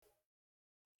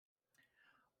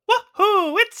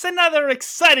Woo! It's another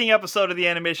exciting episode of the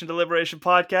Animation Deliberation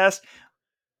Podcast.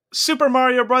 Super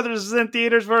Mario Brothers is in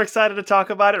theaters. We're excited to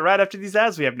talk about it right after these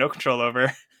ads we have no control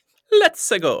over.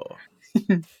 Let's go.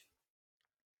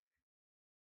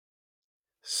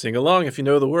 Sing along if you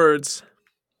know the words.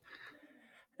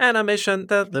 Animation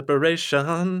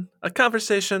Deliberation, a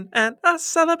conversation and a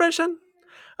celebration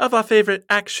of our favorite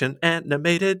action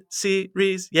animated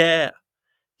series. Yeah.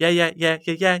 Yeah, yeah, yeah,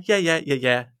 yeah, yeah, yeah, yeah,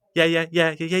 yeah, yeah, yeah,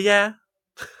 yeah, yeah, yeah, Yeah!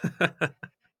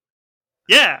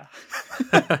 yeah.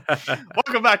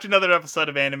 Welcome back to another episode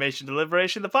of Animation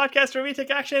Deliberation, the podcast where we take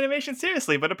action animation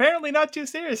seriously, but apparently not too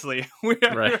seriously. We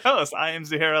are Right. your hosts. I am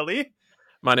Zuhair Ali.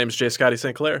 My name's J Scotty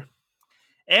St. Clair.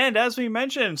 And as we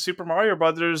mentioned, Super Mario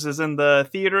Brothers is in the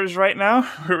theaters right now.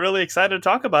 We're really excited to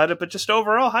talk about it, but just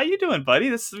overall, how you doing,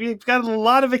 buddy? We've got a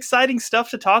lot of exciting stuff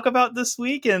to talk about this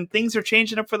week, and things are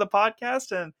changing up for the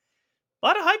podcast, and a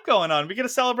lot of hype going on. We get to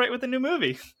celebrate with a new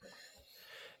movie.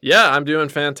 Yeah, I'm doing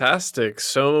fantastic.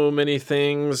 So many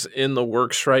things in the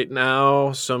works right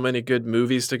now. So many good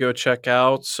movies to go check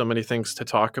out. So many things to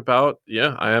talk about.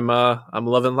 Yeah, I'm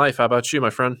loving life. How about you,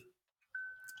 my friend?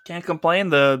 Can't complain.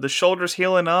 The shoulder's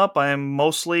healing up. I'm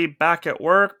mostly back at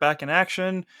work, back in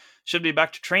action. Should be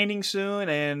back to training soon.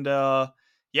 And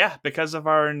yeah, because of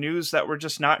our news that we're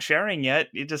just not sharing yet,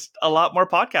 it's just a lot more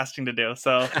podcasting to do.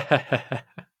 So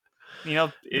you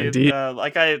know, Indeed.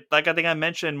 like I think I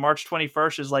mentioned, March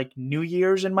 21st is like New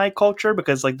Year's in my culture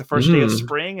because like the first day of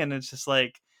spring, and it's just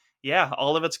like, yeah,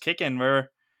 all of it's kicking. We're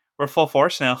full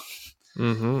force now.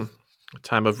 Mm-hmm. A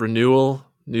time of renewal,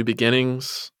 new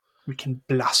beginnings. We can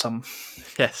blossom.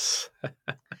 Yes.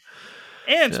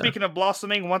 And Yeah. speaking of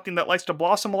blossoming, one thing that likes to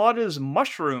blossom a lot is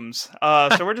mushrooms.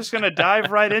 So we're just going to dive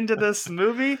right into this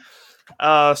movie.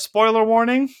 Spoiler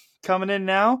warning coming in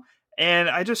now. And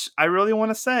I really want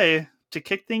to say, to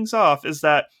kick things off, is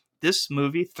that this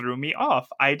movie threw me off.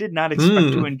 I did not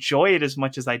expect to enjoy it as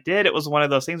much as I did. It was one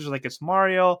of those things where like, it's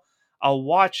Mario. I'll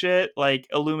watch it. Like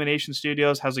Illumination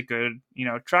Studios has a good,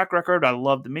 track record. I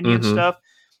love the Minion stuff.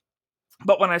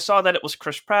 But when I saw that it was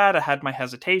Chris Pratt, I had my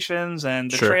hesitations,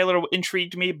 and the trailer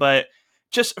intrigued me. But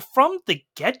just from the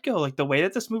get-go, like the way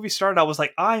that this movie started, I was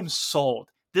like, I'm sold.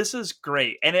 This is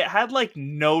great. And it had like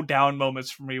no down moments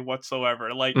for me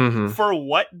whatsoever. Like for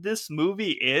what this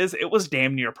movie is, it was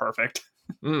damn near perfect.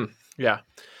 Yeah.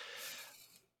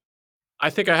 I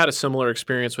think I had a similar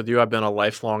experience with you. I've been a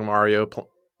lifelong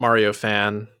Mario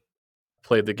fan.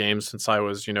 Played the game since I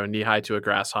was, knee-high to a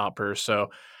grasshopper. So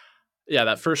yeah,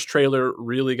 that first trailer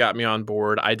really got me on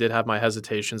board. I did have my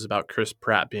hesitations about Chris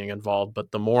Pratt being involved,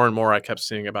 but the more and more I kept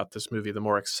seeing about this movie, the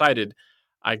more excited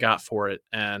I got for it.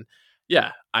 And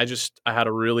yeah, I had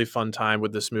a really fun time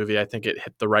with this movie. I think it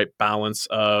hit the right balance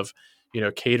of,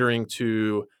 catering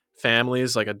to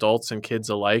families, like adults and kids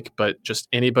alike, but just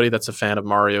anybody that's a fan of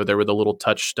Mario. There were the little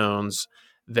touchstones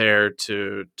there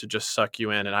to just suck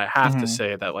you in. And I have to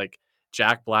say that, like,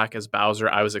 Jack Black as Bowser,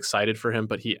 I was excited for him,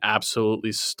 but he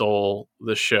absolutely stole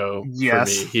the show for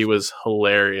me. He was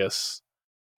hilarious.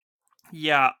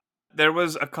 Yeah, there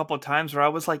was a couple of times where I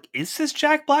was like, is this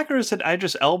Jack Black or is it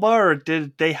Idris Elba, or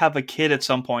did they have a kid at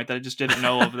some point that I just didn't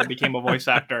know of that became a voice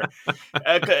actor?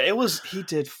 He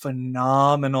did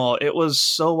phenomenal. It was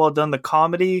so well done. The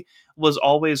comedy was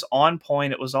always on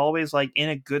point. It was always like in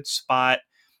a good spot.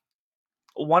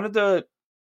 One of the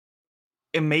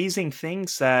amazing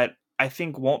things that I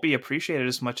think won't be appreciated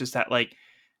as much is that like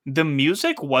the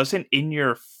music wasn't in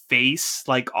your face,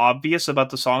 like obvious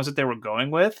about the songs that they were going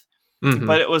with,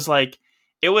 but it was like,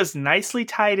 it was nicely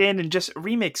tied in and just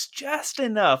remixed just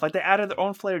enough. Like they added their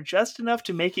own flair just enough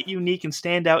to make it unique and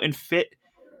stand out and fit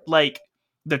like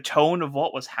the tone of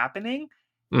what was happening.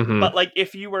 But like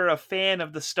if you were a fan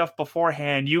of the stuff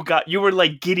beforehand, you were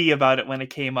like giddy about it when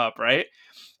it came up, right?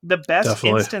 The best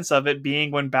instance of it being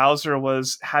when Bowser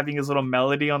was having his little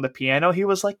melody on the piano. He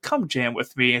was like, "Come jam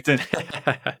with me," and then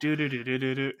do do do do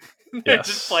do do. They're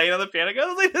just playing on the piano. I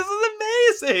was like, "This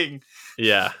is amazing."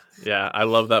 Yeah, I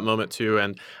love that moment too,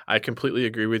 and I completely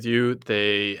agree with you.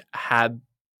 They had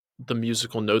the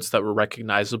musical notes that were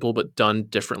recognizable, but done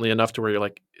differently enough to where you're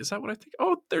like, "Is that what I think?"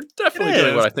 Oh, they're definitely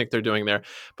doing what I think they're doing there.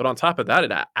 But on top of that,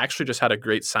 it actually just had a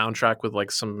great soundtrack with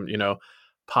like some,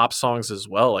 pop songs as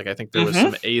well. Like I think there was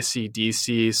some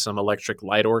AC/DC, some Electric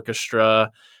Light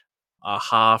Orchestra,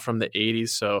 Aha from the 80s.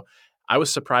 So I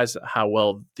was surprised at how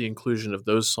well the inclusion of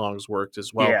those songs worked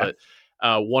as well. Yeah. But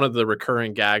one of the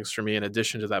recurring gags for me, in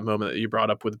addition to that moment that you brought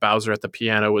up with Bowser at the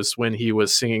piano, was when he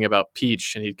was singing about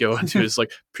Peach, and he'd go into his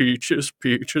like, peaches,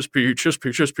 peaches, peaches,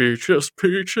 peaches, peaches, peaches,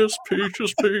 peaches,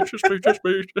 peaches, peaches,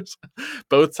 peaches.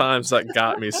 Both times that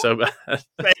got me so bad.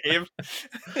 Same.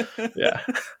 Yeah.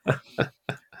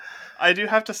 I do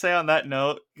have to say on that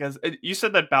note, because you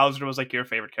said that Bowser was like your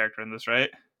favorite character in this, right?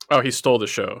 Oh, he stole the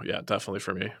show. Yeah, definitely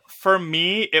for me. For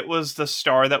me, it was the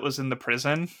star that was in the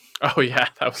prison. Oh yeah,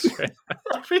 that was great.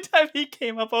 Every time he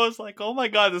came up, I was like, "Oh my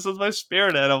god, this is my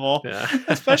spirit animal." Yeah.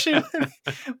 Especially when,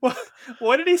 what,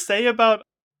 what did he say about?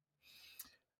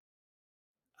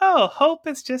 Oh, hope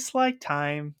is just like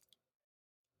time.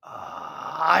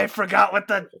 I forgot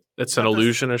It's an what the.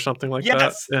 illusion or something like that.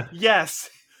 Yes, Yeah. yes.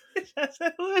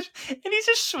 And he's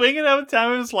just swinging out the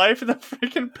time of his life, and the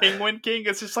freaking Penguin King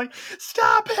is just like,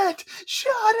 "Stop it!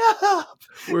 Shut up!"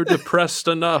 We're depressed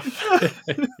enough.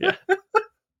 Yeah.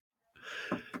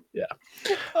 Yeah.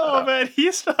 Oh Uh, man,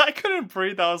 I couldn't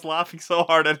breathe. I was laughing so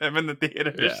hard at him in the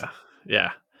theaters. yeah.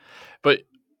 Yeah. But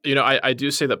I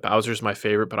do say that Bowser's my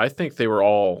favorite, but I think they were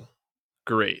all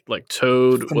great. Like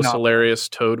Toad was Phenomenal. hilarious.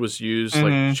 Toad was used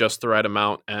like Mm-hmm. just the right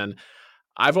amount, and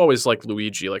I've always liked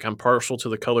Luigi. Like I'm partial to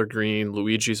the color green.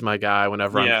 Luigi's my guy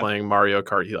whenever I'm Yeah. playing Mario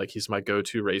Kart. He's my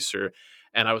go-to racer.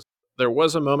 And there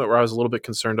was a moment where I was a little bit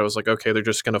concerned. I was like, okay, they're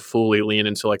just going to fully lean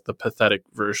into like the pathetic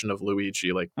version of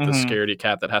Luigi, like the Mm-hmm. scaredy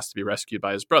cat that has to be rescued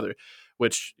by his brother,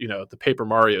 which, the Paper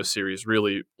Mario series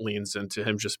really leans into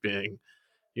him just being,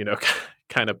 you know,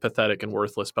 kind of pathetic and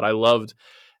worthless. But I loved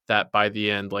that by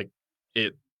the end, like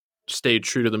it stayed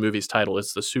true to the movie's title.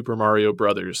 It's the Super Mario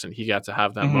Brothers, and he got to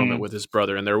have that moment Mm-hmm. with his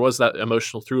brother. And there was that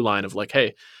emotional through line of like,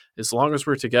 hey, as long as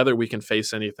we're together, we can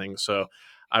face anything. So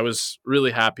I was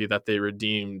really happy that they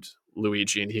redeemed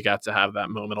Luigi and he got to have that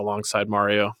moment alongside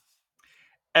Mario.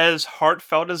 As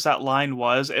heartfelt as that line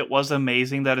was, it was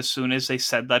amazing that as soon as they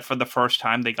said that for the first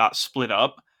time, they got split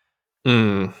up.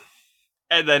 Mm,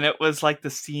 And then it was like the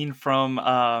scene from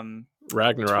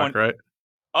Ragnarok, 20 right?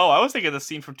 Oh, I was thinking the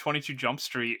scene from 22 Jump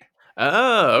Street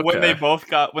Oh, okay.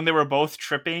 when they were both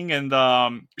tripping, and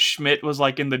Schmidt was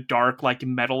like in the dark like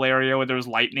metal area where there was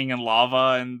lightning and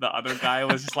lava, and the other guy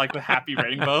was just like with happy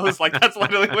rainbows. Like that's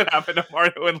literally what happened to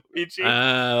Mario and Luigi.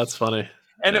 That's funny.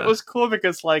 And it Yeah. was cool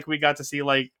because like we got to see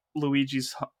like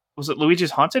Luigi's, was it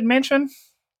Luigi's Haunted Mansion?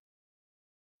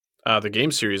 The game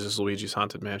series is Luigi's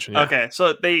Haunted Mansion. Yeah. Okay,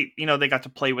 so they got to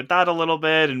play with that a little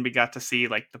bit, and we got to see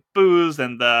like the boos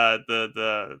and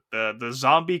the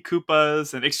zombie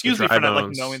Koopas. And The excuse me dry for not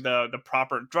like knowing bones. the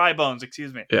proper dry bones.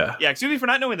 Excuse me. Yeah. Yeah, excuse me for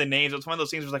not knowing the names. It's one of those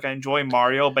things where like I enjoy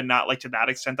Mario, but not like to that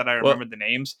extent that I Well, remember the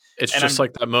names. it's And just I'm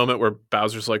like that moment where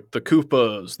Bowser's like the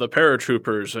Koopas, the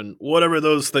paratroopers, and whatever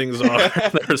those things are.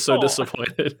 They're so oh,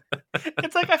 disappointed.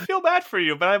 it's like I feel bad for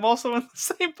you, but I'm also in the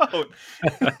same boat.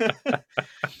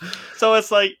 So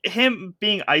it's like him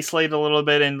being isolated a little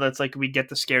bit, and it's like we get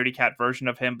the scaredy cat version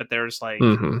of him, but there's like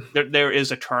Hmm. there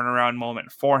is a turnaround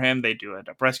moment for him. They do end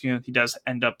up rescuing him. He does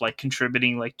end up like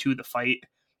contributing like to the fight.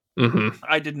 Hmm.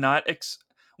 I did not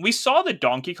we saw the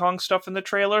Donkey Kong stuff in the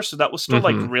trailer, so that was still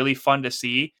like Hmm. really fun to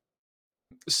see.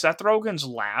 Seth Rogen's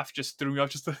laugh just threw me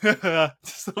off, just, just like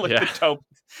the Yeah. dope.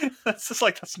 That's just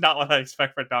like that's not what I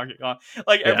expect for Donkey Kong.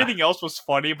 Like Yeah. everything else was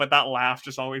funny, but that laugh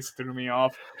just always threw me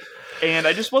off. And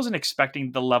I just wasn't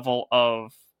expecting the level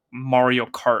of Mario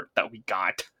Kart that we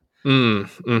got.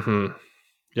 Mm-hmm.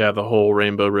 Yeah, the whole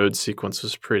Rainbow Road sequence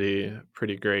was pretty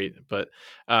great. But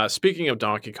speaking of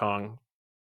Donkey Kong,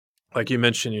 like you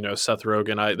mentioned, Seth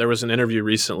Rogen. There was an interview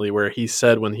recently where he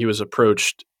said when he was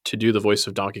approached to do the voice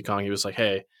of Donkey Kong, he was like,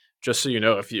 "Hey, just so you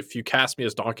know, if you cast me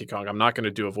as Donkey Kong, I'm not going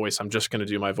to do a voice. I'm just going to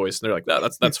do my voice." And they're like, "No,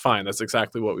 that's fine. That's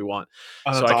exactly what we want."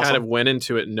 Oh, So that's I kind of awesome. went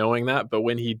into it knowing that, but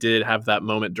when he did have that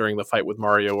moment during the fight with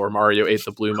Mario, where Mario ate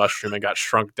the blue mushroom and got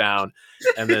shrunk down,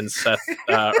 and then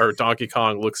or Donkey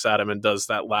Kong looks at him and does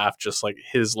that laugh, just like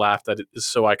his laugh that is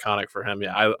so iconic for him.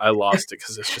 Yeah, I lost it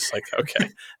because it's just like, okay,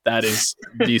 that is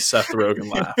the Seth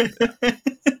Rogen laugh.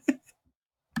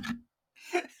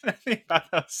 I think that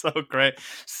was so great.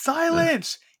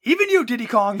 Silence! Even you, Diddy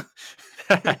Kong!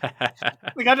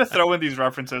 We got to throw in these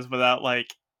references without like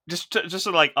just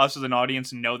so like us as an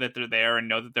audience know that they're there and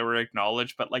know that they were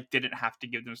acknowledged, but like didn't have to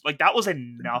give them like that was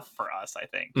enough for us, I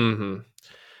think. Hmm.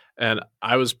 And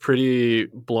I was pretty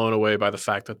blown away by the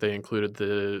fact that they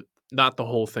included not the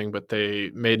whole thing, but they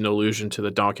made an allusion to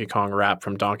the Donkey Kong rap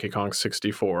from Donkey Kong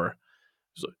 64.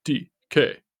 It's like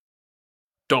DK,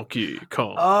 Donkey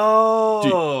Kong,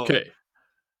 Oh, DK,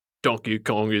 Donkey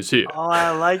Kong is here. oh,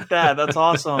 I like that. That's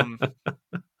awesome.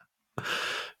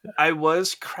 I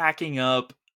was cracking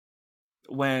up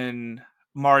when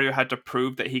Mario had to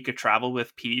prove that he could travel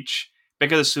with Peach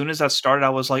because as soon as that started, I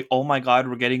was like, "Oh my god,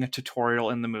 we're getting a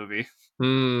tutorial in the movie."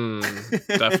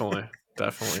 Definitely,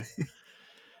 definitely.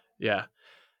 Yeah.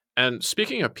 And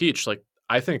speaking of Peach, like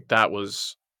I think that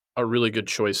was a really good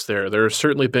choice there. There have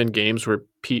certainly been games where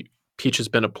Peach has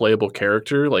been a playable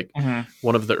character. Like Hmm.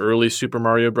 one of the early Super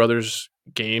Mario Brothers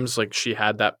games, like she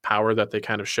had that power that they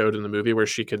kind of showed in the movie where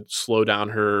she could slow down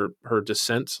her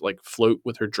descent, like float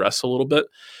with her dress a little bit.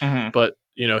 Hmm. But,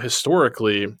 you know,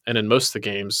 historically and in most of the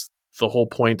games, the whole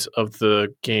point of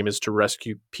the game is to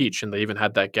rescue Peach, and they even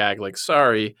had that gag like,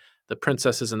 "Sorry, the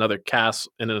princess is another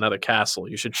castle in another castle.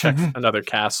 You should check another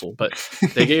castle." But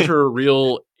they gave her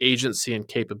real agency and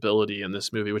capability in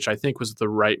this movie, which I think was the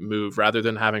right move. Rather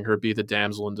than having her be the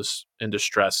damsel in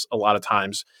distress, a lot of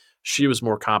times she was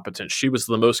more competent. She was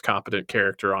the most competent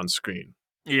character on screen.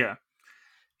 Yeah.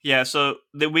 Yeah, so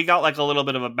we got like a little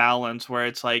bit of a balance where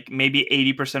it's like maybe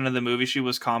 80% of the movie she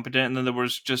was competent, and then there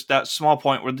was just that small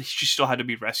point where she still had to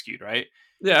be rescued, right?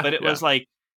 Yeah, But it yeah. was like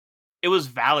it was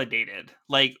validated.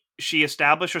 Like she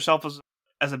established herself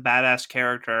as a badass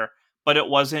character, but it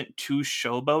wasn't too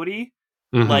showboaty.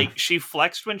 Hmm. Like she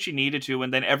flexed when she needed to,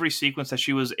 and then every sequence that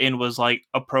she was in was like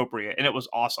appropriate, and it was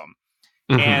awesome.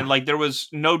 Hmm. And like there was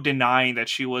no denying that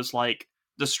she was like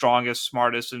the strongest,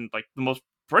 smartest, and like the most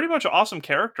pretty much awesome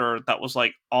character that was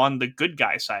like on the good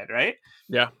guy side, right?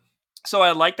 Yeah. So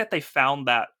I like that they found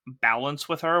that balance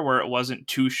with her where it wasn't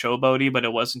too showboaty, but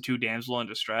it wasn't too damsel in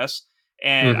distress.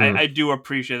 And I, Hmm. I do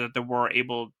appreciate that they were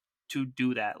able to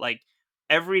do that. Like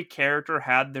every character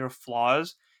had their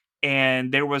flaws,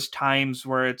 and there was times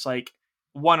where it's like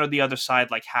one or the other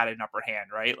side like had an upper hand,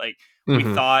 right? Like we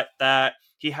Hmm. thought that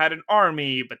he had an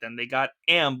army, but then they got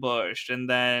ambushed, and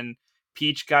then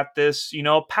Peach got this,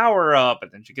 power up,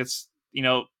 and then she gets,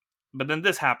 but then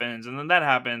this happens and then that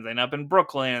happens and up in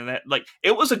Brooklyn and that, like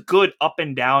it was a good up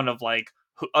and down of like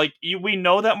we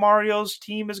know that Mario's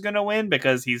team is going to win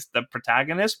because he's the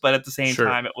protagonist, but at the same Sure.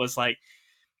 time it was like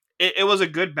it was a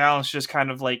good balance, just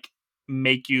kind of like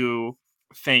make you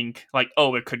think like,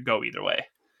 oh, it could go either way.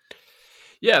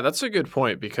 Yeah, that's a good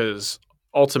point because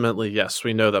ultimately, yes,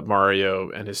 we know that Mario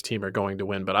and his team are going to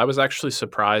win, but I was actually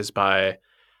surprised by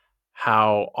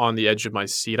how on the edge of my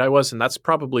seat I was, and that's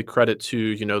probably credit to,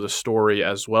 you know, the story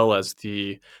as well as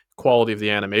the quality of the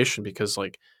animation because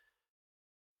like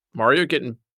Mario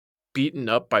getting beaten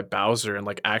up by Bowser and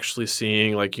like actually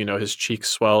seeing like, you know, his cheeks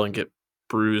swell and get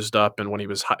bruised up and when he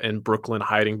was in Brooklyn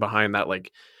hiding behind that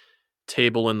like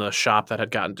table in the shop that had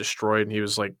gotten destroyed and he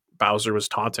was like Bowser was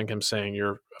taunting him saying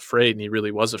you're afraid and he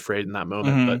really was afraid in that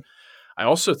moment. But Hmm. I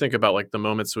also think about like the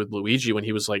moments with Luigi when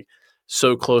he was like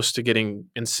so close to getting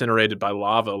incinerated by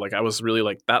lava. Like I was really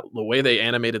like that the way they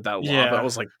animated that lava, I Yeah.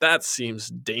 was like that seems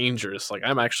dangerous. Like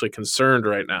I'm actually concerned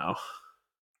right now.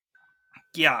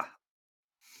 Yeah.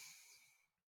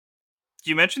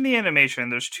 You mentioned the animation.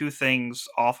 There's two things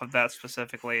off of that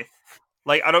specifically.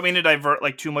 Like I don't mean to divert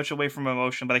like too much away from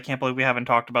emotion, but I can't believe we haven't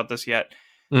talked about this yet.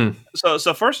 Mm.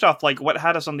 So first off, like what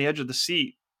had us on the edge of the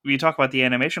seat, when you talk about the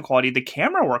animation quality, the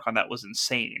camera work on that was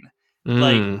insane.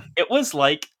 Like Mm. it was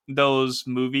like those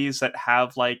movies that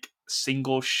have like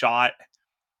single shot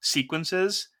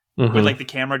sequences where Mm-hmm. like the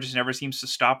camera just never seems to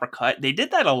stop or cut. They did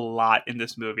that a lot in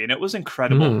this movie, and it was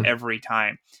incredible Mm. every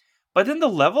time. But then the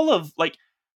level of like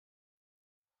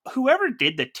whoever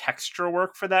did the texture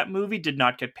work for that movie did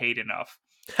not get paid enough.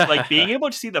 Like being able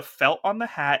to see the felt on the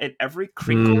hat and every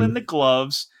crinkle in Mm. the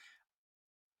gloves,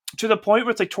 to the point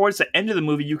where it's like towards the end of the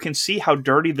movie, you can see how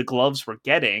dirty the gloves were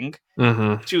getting,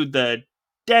 Mm-hmm. to the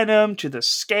denim, to the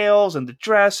scales and the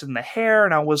dress and the hair.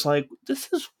 And I was like,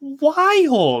 this is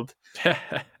wild.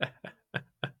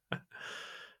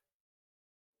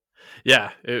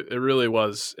 Yeah, it really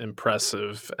was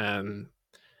impressive and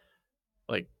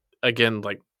like again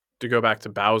like to go back to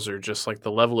Bowser, just like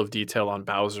the level of detail on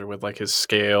Bowser with like his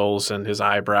scales and his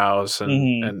eyebrows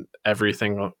Hmm. and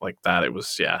everything like that. It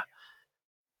was yeah,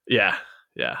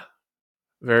 yeah,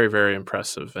 very very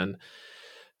impressive and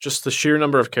just the sheer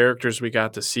number of characters we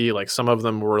got to see. Like some of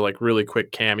them were like really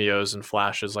quick cameos and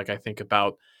flashes. Like I think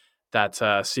about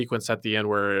that sequence at the end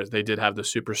where they did have the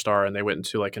superstar and they went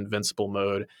into like invincible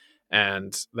mode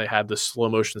and they had the slow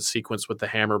motion sequence with the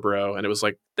hammer bro and it was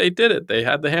like they did it, they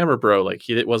had the hammer bro, like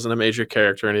he wasn't a major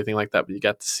character or anything like that but you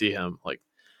got to see him like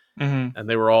Hmm. and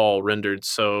they were all rendered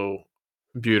so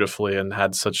beautifully and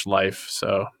had such life.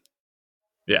 So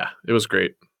yeah, it was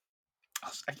great.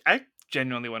 I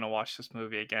genuinely want to watch this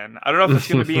movie again. I don't know if it's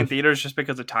going to be in theaters just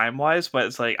because of time wise, but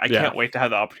it's like I Yeah, can't wait to have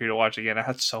the opportunity to watch it again. I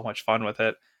had so much fun with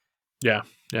it. yeah,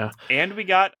 yeah. And we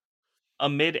got a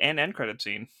mid and end credit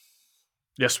scene.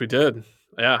 Yes, we did.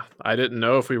 Yeah, I didn't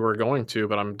know if we were going to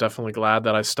but I'm definitely glad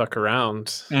that I stuck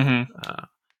around. Hmm. uh,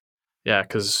 yeah,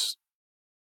 because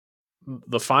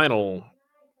the final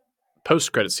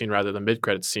post credit scene rather than mid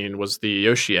credit scene was the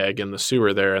Yoshi egg in the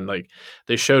sewer there, and like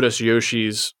they showed us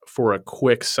Yoshi's for a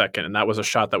quick second, and that was a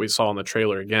shot that we saw in the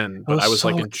trailer again. It But was I was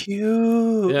like, so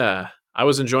cute. yeah, I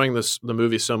was enjoying the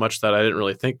movie so much that I didn't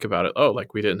really think about it. Oh,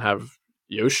 like we didn't have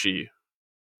Yoshi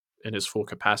in his full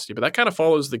capacity, but that kind of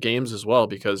follows the games as well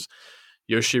because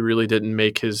Yoshi really didn't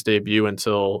make his debut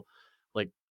until like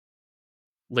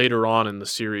later on in the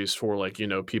series for like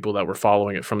people that were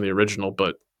following it from the original.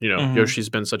 But Hmm. Yoshi's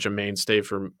been such a mainstay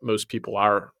for most people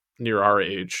near our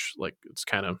age. Like it's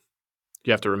kind of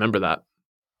you have to remember that.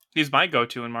 He's my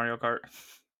go-to in Mario Kart.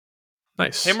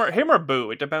 Nice. Him or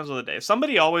Boo. It depends on the day.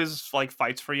 Somebody always like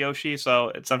fights for Yoshi, so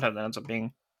it sometimes ends up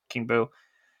being King Boo.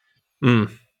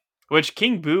 Mm. Which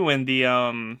King Boo in the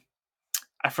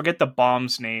I forget the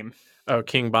bomb's name. Oh,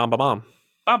 King Bomb Bomb.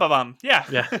 Bomb Bomb. Yeah.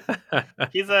 Yeah.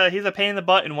 He's a pain in the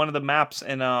butt in one of the maps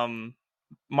in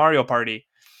Mario Party.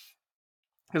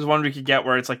 There's one we could get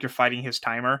where it's like you're fighting his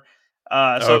timer.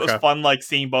 So it was Okay. fun, like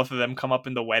seeing both of them come up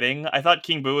in the wedding. I thought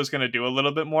King Boo was gonna do a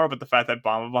little bit more, but the fact that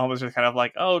Bomb was just kind of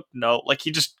like, oh no, like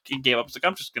he gave up. He's like,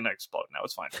 I'm just gonna explode now.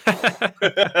 It's fine.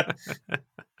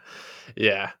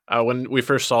 Yeah. When we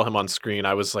first saw him on screen,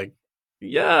 I was like,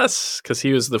 yes, because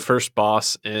he was the first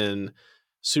boss in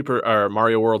Super or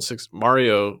Mario World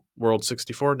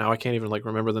 64. Now I can't even like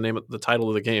remember the title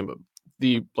of the game, but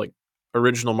the like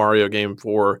original Mario game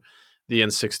for the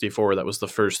N64 that was the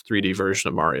first 3D version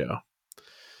of Mario.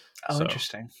 Oh, So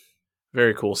interesting.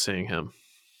 very cool seeing him.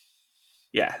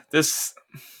 Yeah, this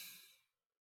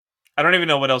I don't even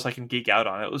know what else I can geek out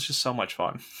on. It was just so much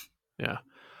fun. Yeah.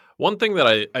 One thing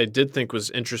that I did think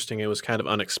was interesting, it was kind of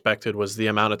unexpected, was the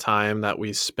amount of time that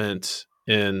we spent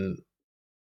in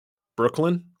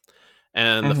Brooklyn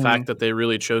and the Hmm. fact that they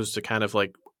really chose to kind of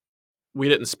like we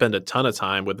didn't spend a ton of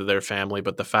time with their family,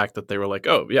 but the fact that they were like,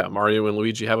 oh yeah, Mario and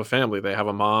Luigi have a family, they have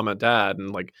a mom, a dad,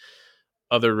 and like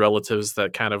other relatives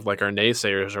that kind of like are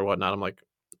naysayers or whatnot. I'm like,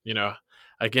 you know,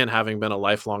 again, having been a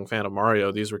lifelong fan of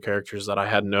Mario, these were characters that I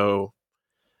had no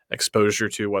exposure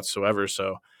to whatsoever.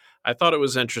 So I thought it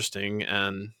was interesting,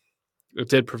 and it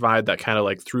did provide that kind of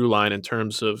like through line in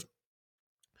terms of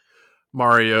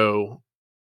Mario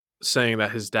saying that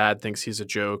his dad thinks he's a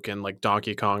joke, and like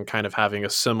Donkey Kong kind of having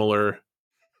a similar,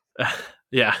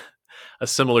 yeah, a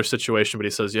similar situation. But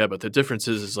he says, yeah, but the difference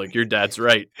is like your dad's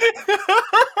right.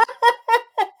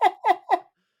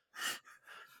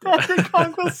 Yeah. Donkey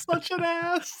Kong was such an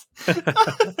ass.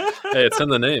 Hey, it's in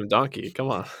the name, Donkey. Come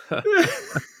on.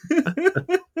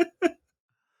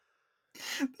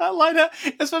 That line,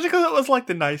 especially because it was like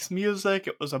the nice music,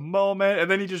 it was a moment, and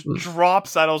then he just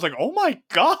drops that. I was like, oh my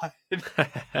god.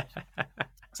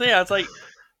 So yeah, it's like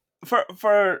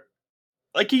for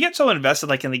like you get so invested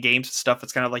like in the games and stuff.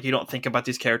 It's kind of like you don't think about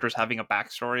these characters having a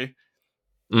backstory.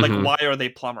 Like, Hmm. why are they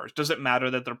plumbers? Does it matter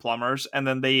that they're plumbers? And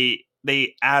then they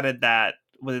added that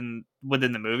within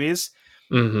the movies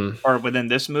Hmm. or within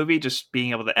this movie, just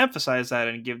being able to emphasize that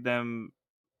and give them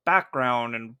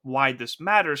background and why this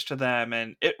matters to them,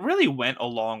 and it really went a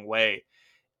long way.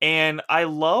 And I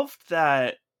loved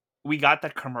that we got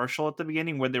that commercial at the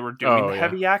beginning where they were doing Oh the yeah.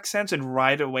 heavy accents, and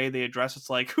right away they address it's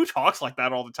like, who talks like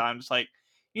that all the time? It's like,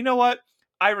 you know what?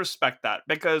 I respect that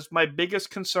because my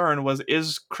biggest concern was,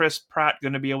 is Chris Pratt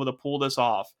going to be able to pull this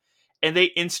off? And they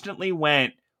instantly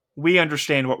went, we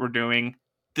understand what we're doing.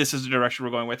 This is the direction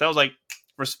we're going with. I was like,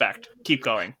 respect. Keep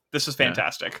going. This is Yeah.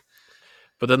 fantastic.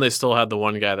 But then they still had the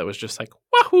one guy that was just like,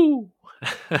 wahoo.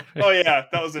 Oh yeah,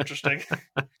 that was interesting.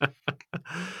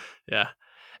 Yeah.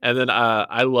 And then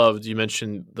I loved you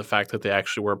mentioned the fact that they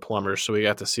actually were plumbers, so we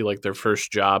got to see like their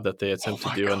first job that they Oh attempt to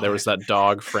my do, and there god. was that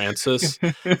dog Francis.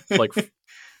 Like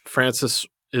Francis,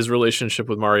 his relationship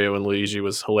with Mario and Luigi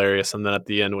was hilarious, and then at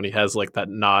the end when he has like that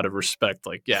nod of respect,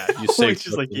 like yeah, you saved Which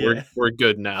is like, Brooklyn, yeah. we're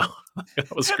good now.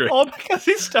 That was great. All because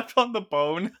he stepped on the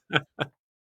bone. Yeah,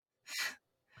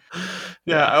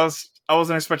 Yeah. I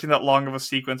wasn't expecting that long of a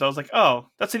sequence. I was like, oh,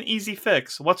 that's an easy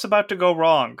fix. What's about to go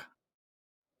wrong?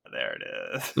 There it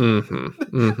is. Mm-hmm. The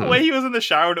Mm-hmm. way he was in the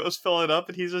shower and it was filling up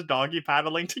and he's just doggy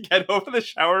paddling to get over the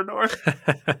shower door.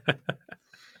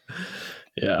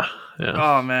 Yeah. Yeah.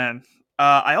 Oh man.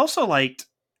 I also liked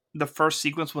the first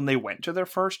sequence when they went to their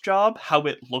first job, how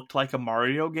it looked like a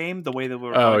Mario game, the way that we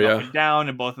were Oh going up yeah. and down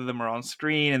and both of them were on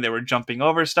screen and they were jumping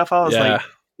over stuff. I was Yeah. like,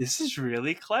 this is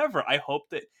really clever. I thought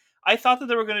that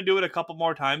they were going to do it a couple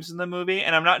more times in the movie,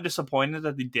 and I'm not disappointed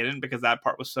that they didn't because that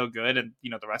part was so good and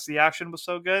the rest of the action was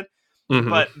so good. Mm-hmm.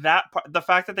 But that part, the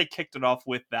fact that they kicked it off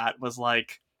with that was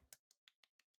like,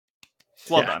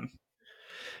 well Yeah. done.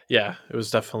 Yeah. It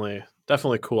was definitely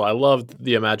cool. I loved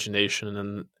the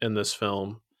imagination in this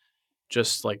film.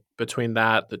 Just like between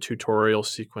that, the tutorial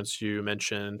sequence you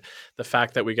mentioned, the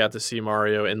fact that we got to see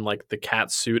Mario in like the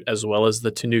cat suit as well as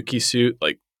the Tanuki suit,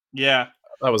 like Yeah.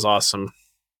 That was awesome.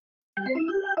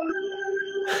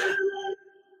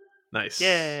 Nice.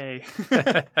 Yay!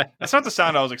 That's not the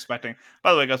sound I was expecting.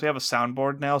 By the way, guys, we have a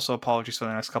soundboard now, so apologies for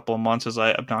the next couple of months as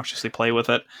I obnoxiously play with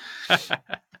it.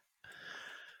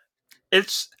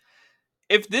 It's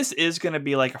if this is going to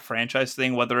be like a franchise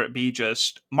thing, whether it be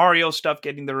just Mario stuff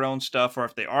getting their own stuff, or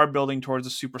if they are building towards a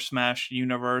Super Smash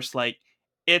universe, like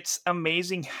it's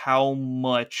amazing how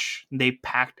much they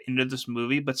packed into this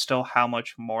movie, but still how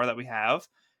much more that we have.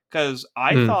 Because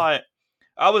I Mm, thought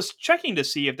I was checking to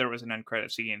see if there was an end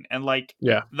credit scene, and like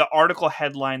yeah. the article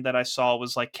headline that I saw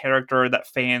was like character that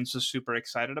fans are super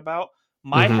excited about.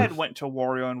 My Hmm. head went to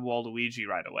Wario and Waluigi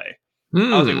right away.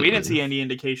 I was like, we didn't Hmm. see any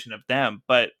indication of them,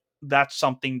 but that's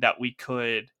something that we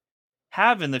could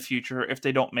have in the future if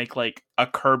they don't make like a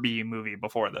Kirby movie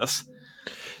before this.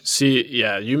 See,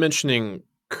 yeah, you mentioning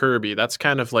Kirby, that's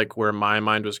kind of like where my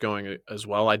mind was going as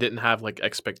well. I didn't have like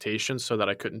expectations so that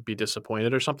I couldn't be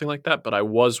disappointed or something like that, but I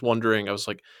was wondering, I was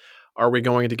like, are we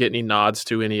going to get any nods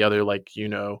to any other like,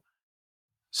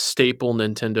 staple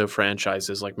Nintendo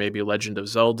franchises like maybe Legend of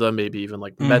Zelda, maybe even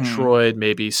like Mm-hmm. Metroid,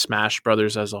 maybe Smash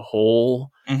Brothers as a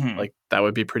whole? Mm-hmm. Like that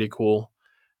would be pretty cool.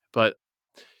 But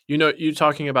you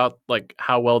talking about like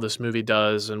how well this movie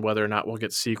does and whether or not we'll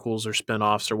get sequels or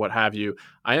spin-offs or what have you.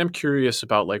 I am curious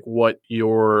about like what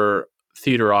your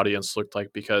theater audience looked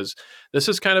like because this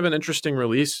is kind of an interesting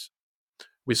release.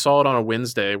 We saw it on a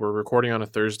Wednesday. We're recording on a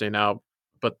Thursday now,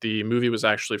 but the movie was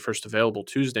actually first available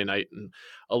Tuesday night, and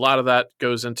a lot of that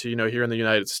goes into here in the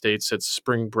United States, it's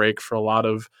spring break for a lot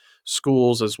of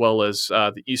schools as well as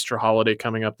the Easter holiday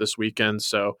coming up this weekend.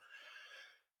 So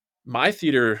my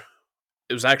theater,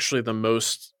 it was actually the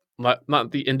most,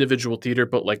 not the individual theater,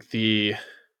 but like the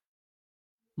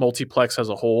multiplex as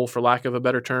a whole, for lack of a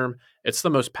better term. It's the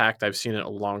most packed I've seen in a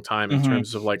long time in Mm-hmm.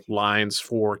 terms of like lines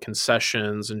for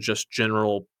concessions and just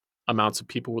general amounts of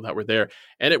people that were there.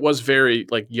 And it was very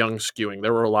like young skewing.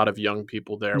 There were a lot of young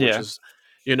people there, which Yeah. is,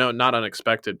 not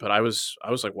unexpected. But I was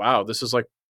like, wow, this is like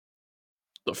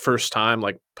the first time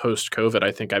like post COVID,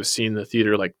 I think I've seen the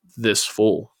theater like this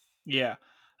full. Yeah.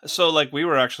 So like we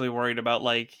were actually worried about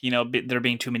like there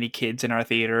being too many kids in our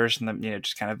theaters and then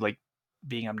just kind of like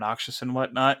being obnoxious and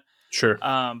whatnot. Sure.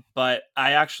 But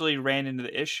I actually ran into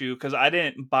the issue because I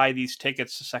didn't buy these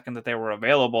tickets the second that they were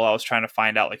available. I was trying to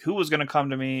find out like who was going to come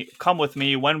with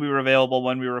me, when we were available,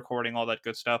 when we were recording, all that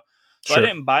good stuff. So I Sure.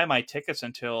 didn't buy my tickets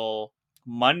until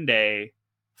Monday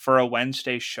for a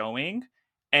Wednesday showing,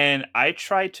 and I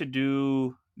tried to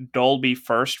do Dolby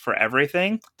first for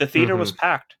everything. The theater was Hmm.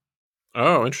 packed.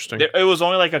 Oh, interesting. It was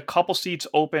only like a couple seats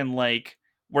open, like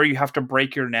where you have to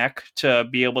break your neck to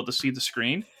be able to see the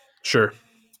screen. Sure.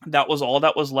 That was all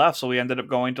that was left. So we ended up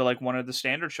going to like one of the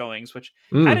standard showings, which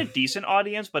had Mm. a decent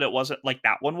audience, but it wasn't like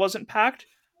that one wasn't packed.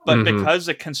 But Hmm. because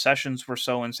the concessions were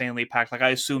so insanely packed, like I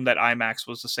assumed that IMAX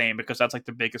was the same because that's like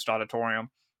the biggest auditorium.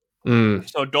 Mm.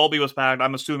 So Dolby was packed.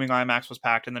 I'm assuming IMAX was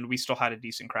packed, and then we still had a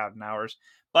decent crowd in ours.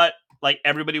 But like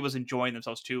everybody was enjoying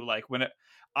themselves too. Like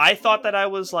I thought that I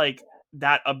was like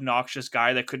that obnoxious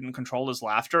guy that couldn't control his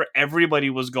laughter. Everybody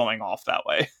was going off that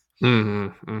way. Hmm.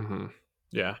 Hmm.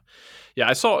 Yeah. Yeah,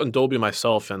 I saw it in Dolby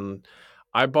myself, and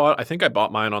I think I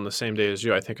bought mine on the same day as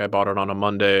you. I think I bought it on a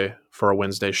Monday for a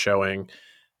Wednesday showing,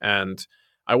 and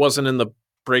I wasn't in the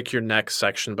break your neck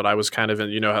section, but I was kind of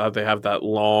in, how they have that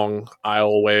long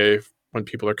aisleway when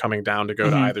people are coming down to go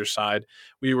to Mm-hmm. either side.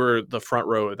 We were the front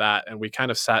row of that, and we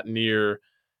kind of sat near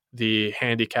the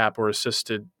handicap or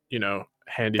assisted, That's my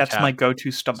handicap.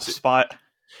 go-to spot.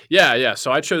 Yeah, yeah.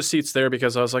 So I chose seats there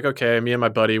because I was like, okay, me and my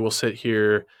buddy will sit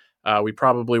here. We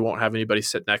probably won't have anybody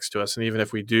sit next to us, and even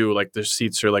if we do, like the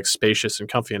seats are like spacious and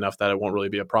comfy enough that it won't really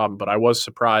be a problem. But I was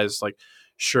surprised, like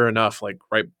sure enough, like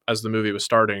right as the movie was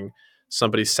starting,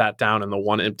 somebody sat down in the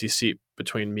one empty seat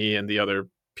between me and the other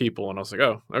people, and I was like,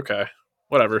 oh, okay,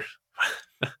 whatever.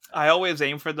 I always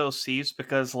aim for those seats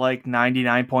because like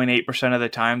 99.8% of the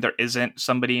time there isn't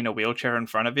somebody in a wheelchair in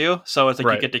front of you. So it's like you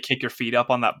Right. get to kick your feet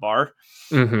up on that bar.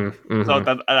 Mm-hmm. So Mm-hmm.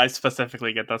 that I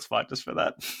specifically get that spot just for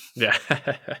that. Yeah.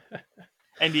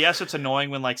 And yes, it's annoying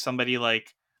when like somebody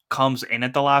like comes in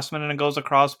at the last minute and goes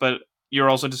across, but you're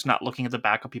also just not looking at the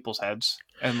back of people's heads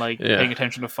and like Yeah. paying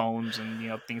attention to phones and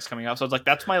things coming out. So it's like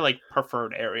that's my like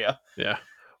preferred area. Yeah.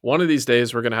 One of these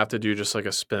days we're gonna have to do just like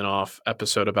a spin-off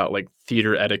episode about like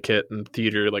theater etiquette and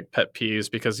theater like pet peeves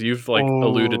because you've like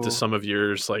alluded to Oh, some of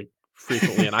yours like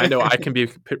frequently, and I know I can be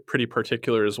pretty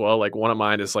particular as well. Like one of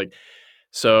mine is like,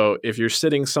 so if you're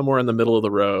sitting somewhere in the middle of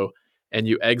the row and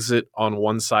you exit on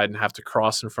one side and have to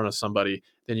cross in front of somebody,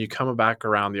 then you come back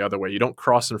around the other way. You don't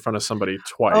cross in front of somebody oh,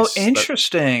 twice.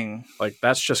 interesting.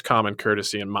 That's just common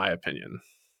courtesy in my opinion.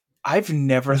 I've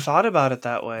never thought about it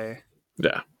that way.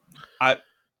 Yeah. I,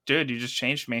 dude, you just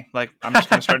changed me. Like, I'm just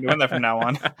gonna start doing that from now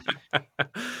on.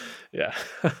 Yeah.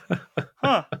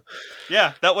 Huh.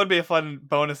 Yeah, that would be a fun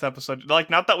bonus episode. Like,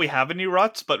 not that we have any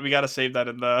ruts, but we got to save that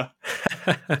in the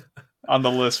on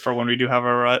the list for when we do have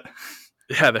a rut.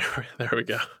 Yeah, there we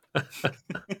go.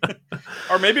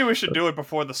 Or maybe we should do it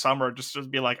before the summer, just to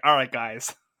be like, all right,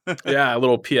 guys, Yeah, a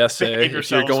little PSA. behave If you're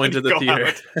yourselves when going you to the go theater,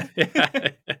 out. yeah.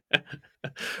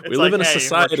 We It's live like, in a hey,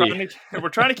 society. we're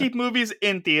trying to keep movies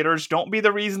in theaters. Don't be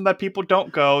the reason that people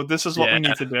don't go. This is what Yeah, we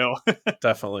need to do.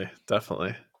 definitely.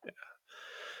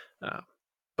 Uh,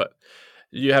 but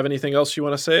you have anything else you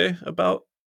want to say about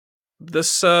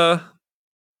this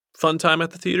fun time at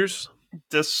the theaters?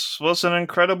 This was an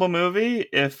incredible movie.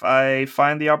 If I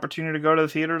find the opportunity to go to the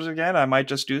theaters again, I might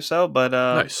just do so. But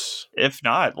Nice. if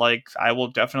not, like, I will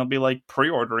definitely be like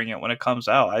pre-ordering it when it comes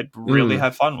out. I'd really Mm,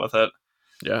 have fun with it.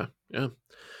 yeah.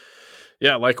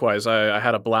 Likewise, I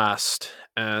had a blast,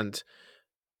 and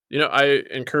I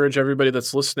encourage everybody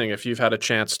that's listening. If you've had a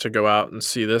chance to go out and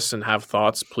see this and have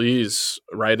thoughts, please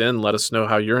write in. Let us know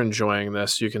how you're enjoying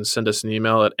this. You can send us an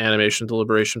email at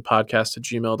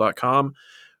animationdeliberationpodcast@gmail.com.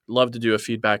 Love to do a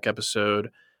feedback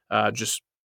episode, just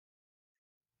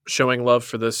showing love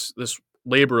for this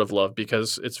labor of love,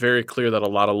 because it's very clear that a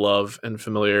lot of love and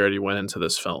familiarity went into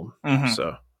this film. Hmm. So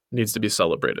it needs to be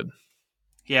celebrated.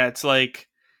 Yeah, it's like,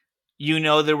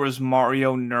 there was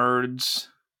Mario nerds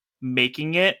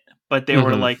making it, but they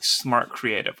were Mm-hmm. like smart,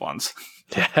 creative ones.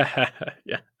 Yeah,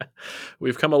 yeah.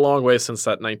 We've come a long way since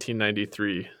that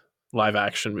 1993 live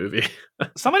action movie.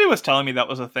 Somebody was telling me that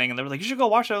was a thing, and they were like, "You should go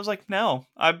watch it." I was like, "No,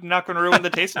 I'm not going to ruin the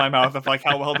taste in my mouth of like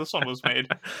how well this one was made."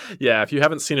 Yeah, if you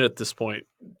haven't seen it at this point,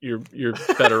 you're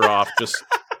better off just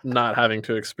not having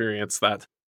to experience that.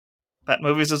 That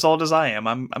movie's as old as I am.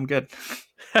 I'm good.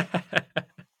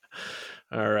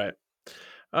 All right.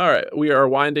 All right. We are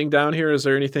winding down here. Is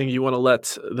there anything you want to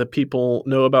let the people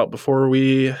know about before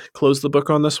we close the book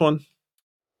on this one?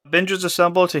 Bingers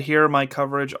assemble to hear my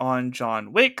coverage on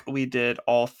John Wick. We did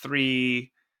all 3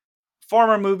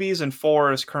 former movies, and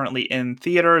 4 is currently in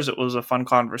theaters. It was a fun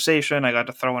conversation. I got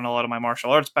to throw in a lot of my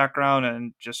martial arts background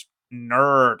and just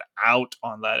nerd out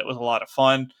on that. It was a lot of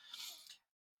fun.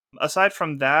 Aside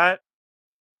from that,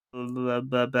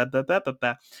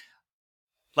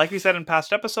 like we said in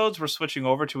past episodes, we're switching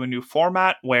over to a new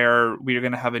format where we are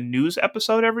going to have a news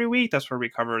episode every week. That's where we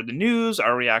cover the news,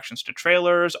 our reactions to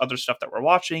trailers, other stuff that we're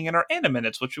watching, and our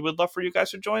animates, which we would love for you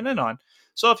guys to join in on.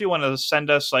 So if you want to send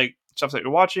us like stuff that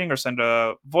you're watching, or send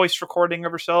a voice recording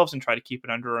of yourselves and try to keep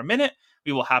it under a minute,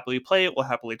 we will happily play it. We'll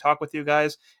happily talk with you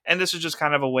guys. And this is just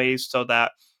kind of a way so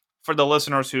that for the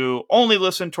listeners who only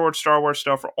listen towards Star Wars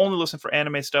stuff or only listen for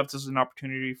anime stuff, this is an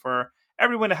opportunity for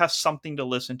everyone to have something to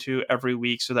listen to every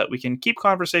week so that we can keep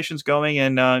conversations going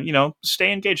and,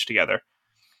 stay engaged together.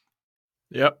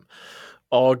 Yep.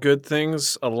 All good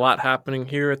things. A lot happening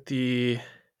here at the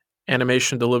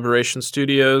Animation Deliberation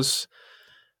Studios.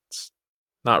 It's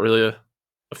not really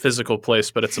a physical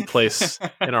place, but it's a place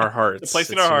in our The hearts. place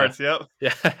in our hearts, yep.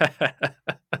 Yeah.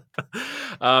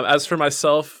 As for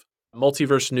myself,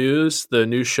 Multiverse News, the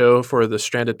new show for the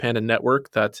Stranded Panda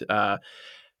Network that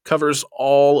covers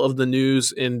all of the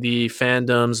news in the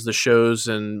fandoms, the shows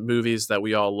and movies that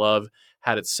we all love,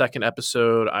 had its second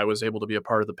episode. I was able to be a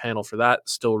part of the panel for that.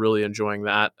 Still really enjoying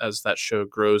that as that show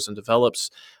grows and develops.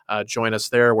 Join us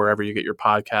there wherever you get your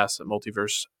podcasts at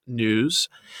Multiverse News.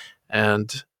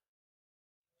 And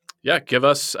yeah, give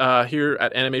us here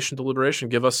at Animation Deliberation,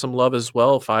 give us some love as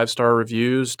well. 5-star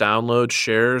reviews, downloads,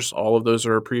 shares, all of those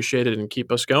are appreciated and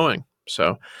keep us going.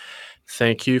 So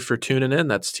thank you for tuning in.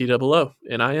 That's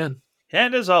TOONIN.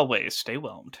 And as always, stay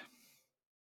whelmed.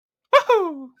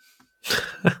 Woohoo!